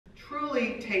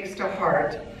truly takes to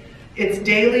heart its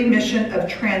daily mission of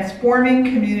transforming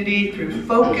community through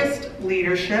focused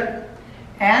leadership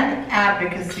and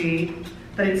advocacy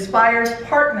that inspires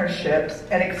partnerships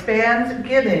and expands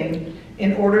giving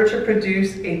in order to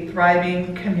produce a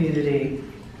thriving community.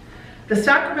 The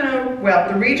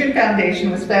the Region Foundation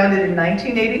was founded in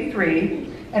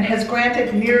 1983 and has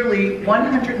granted nearly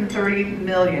 $130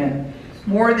 million,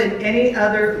 more than any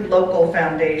other local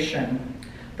foundation.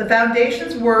 The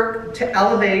foundation's work to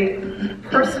elevate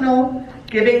personal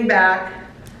giving back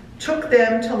took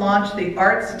them to launch the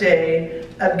Arts Day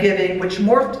of Giving, which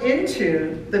morphed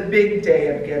into the Big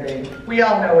Day of Giving. We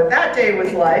all know what that day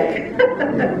was like.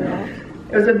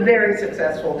 It was a very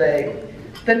successful day.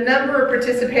 The number of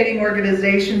participating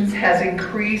organizations has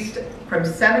increased from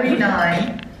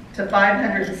 79 to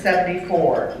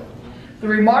 574. The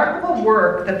remarkable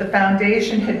work that the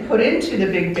foundation had put into the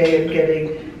Big Day of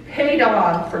Giving paid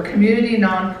off for community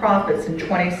nonprofits in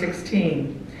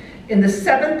 2016. In the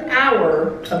 7th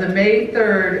hour of the May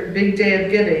 3rd Big Day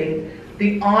of Giving,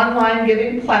 the online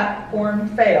giving platform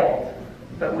failed,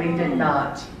 but we did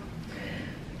not.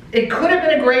 It could have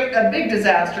been a big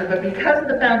disaster, but because of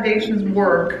the foundation's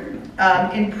work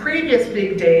in previous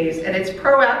big days and its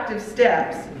proactive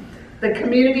steps, the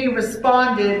community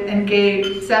responded and gave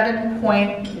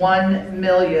 $7.1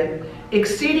 million,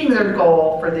 exceeding their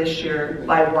goal for this year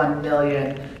by $1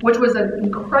 million, which was an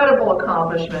incredible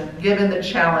accomplishment given the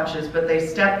challenges, but they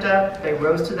stepped up, they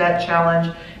rose to that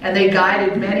challenge, and they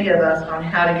guided many of us on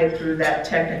how to get through that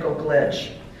technical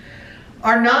glitch.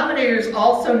 Our nominators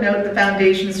also note the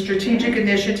Foundation's strategic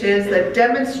initiatives that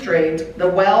demonstrate the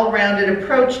well-rounded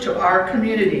approach to our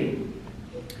community.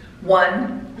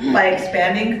 1, by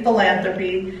expanding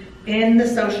philanthropy in the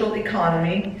social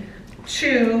economy.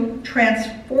 2,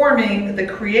 transforming the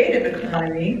creative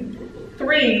economy.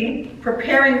 3,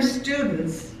 preparing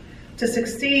students to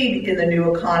succeed in the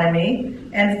new economy.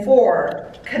 And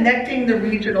 4, connecting the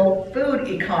regional food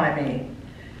economy.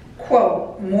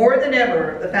 Quote, more than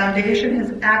ever, the Foundation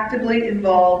has actively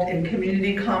involved in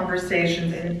community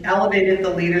conversations and elevated the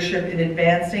leadership in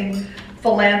advancing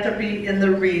philanthropy in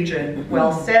the region.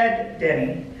 Well said,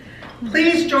 Denny.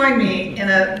 Please join me in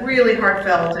a really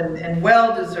heartfelt and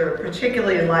well-deserved,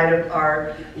 particularly in light of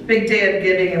our Big Day of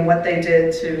Giving and what they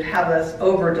did to have us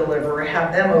over-deliver, or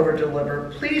have them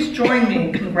over-deliver. Please join me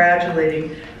in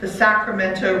congratulating the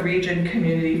Sacramento Region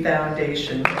Community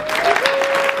Foundation.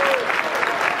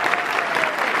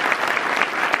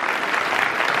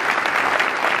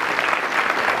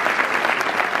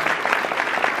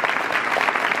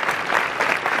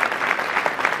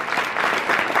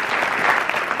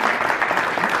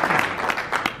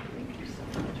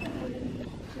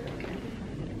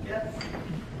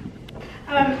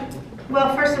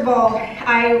 Well, first of all,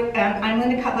 I'm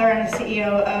Linda Cutler. I'm the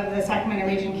CEO of the Sacramento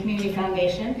Region Community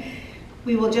Foundation.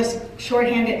 We will just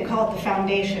shorthand it and call it the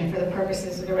Foundation for the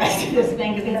purposes of the rest of this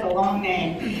thing, because it's a long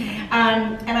name.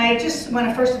 And I just want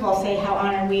to first of all say how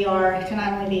honored we are to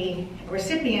not only be a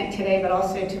recipient today, but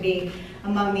also to be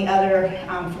among the other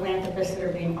philanthropists that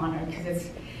are being honored, because it's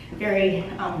very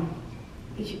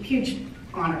huge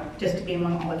honor just to be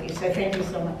among all of you. So thank you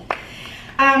so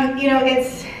much. You know,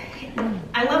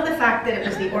 I love the fact that it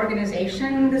was the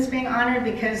organization that's being honored,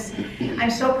 because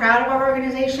I'm so proud of our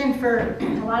organization for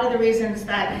a lot of the reasons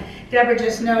that Deborah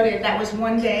just noted. That was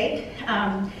one day,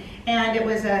 and it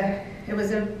was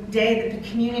a day that the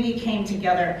community came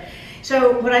together.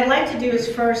 So what I'd like to do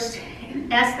is first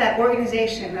ask that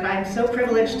organization that I'm so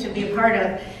privileged to be a part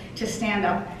of to stand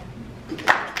up.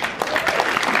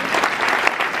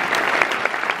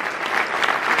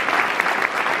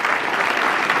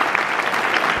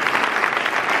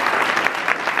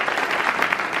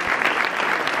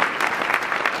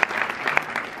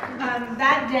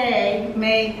 That day,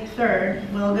 May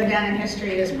 3rd, will go down in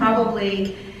history as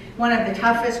probably one of the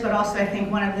toughest, but also I think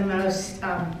one of the most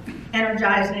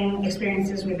energizing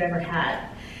experiences we've ever had.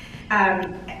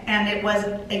 And it was,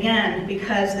 again,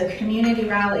 because the community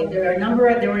rallied. There were a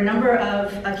number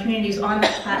of communities on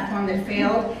this platform that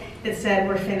failed, that said,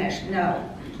 we're finished. No.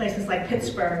 Places like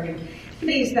Pittsburgh and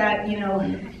cities that, you know,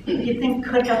 you'd think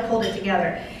could have pulled it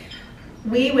together.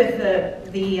 We, with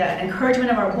the encouragement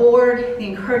of our board, the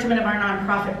encouragement of our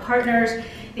nonprofit partners,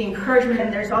 the encouragement,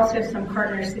 and there's also some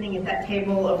partners sitting at that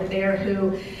table over there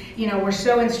who, you know, were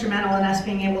so instrumental in us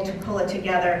being able to pull it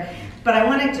together. But I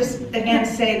want to just, again,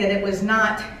 say that it was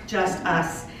not just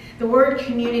us. The word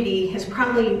community has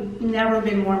probably never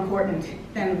been more important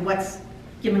than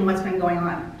given what's been going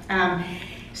on.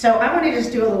 So I want to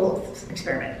just do a little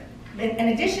experiment. In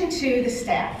addition to the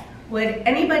staff, would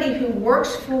anybody who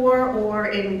works for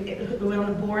or who on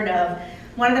the board of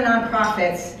one of the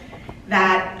nonprofits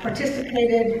that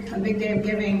participated on Big Day of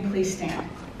Giving, please stand.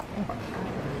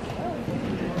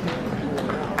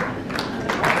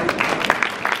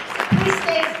 Please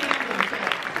stay standing.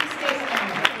 Please stay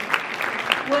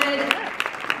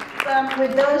standing.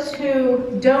 Would those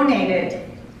who donated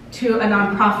to a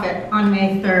nonprofit on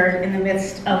May 3rd in the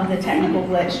midst of the technical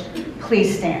glitch,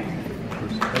 please stand.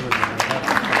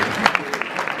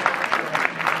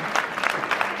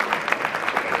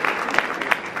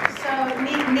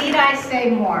 Need I say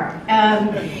more?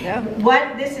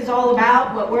 What this is all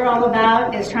about, what we're all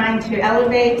about, is trying to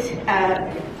elevate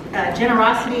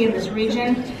generosity in this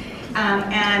region,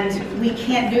 and we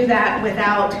can't do that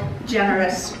without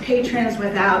generous patrons,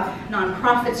 without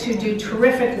nonprofits who do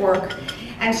terrific work.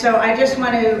 And so I just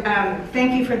want to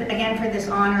thank you again for this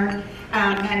honor,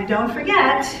 and don't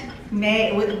forget,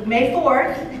 May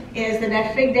 4th is the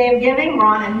next Big Day of Giving. We're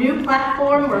on a new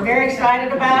platform. We're very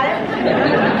excited about it.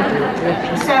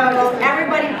 So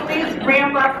everybody please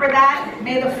ramp up for that.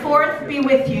 May the 4th be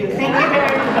with you. Thank you very much.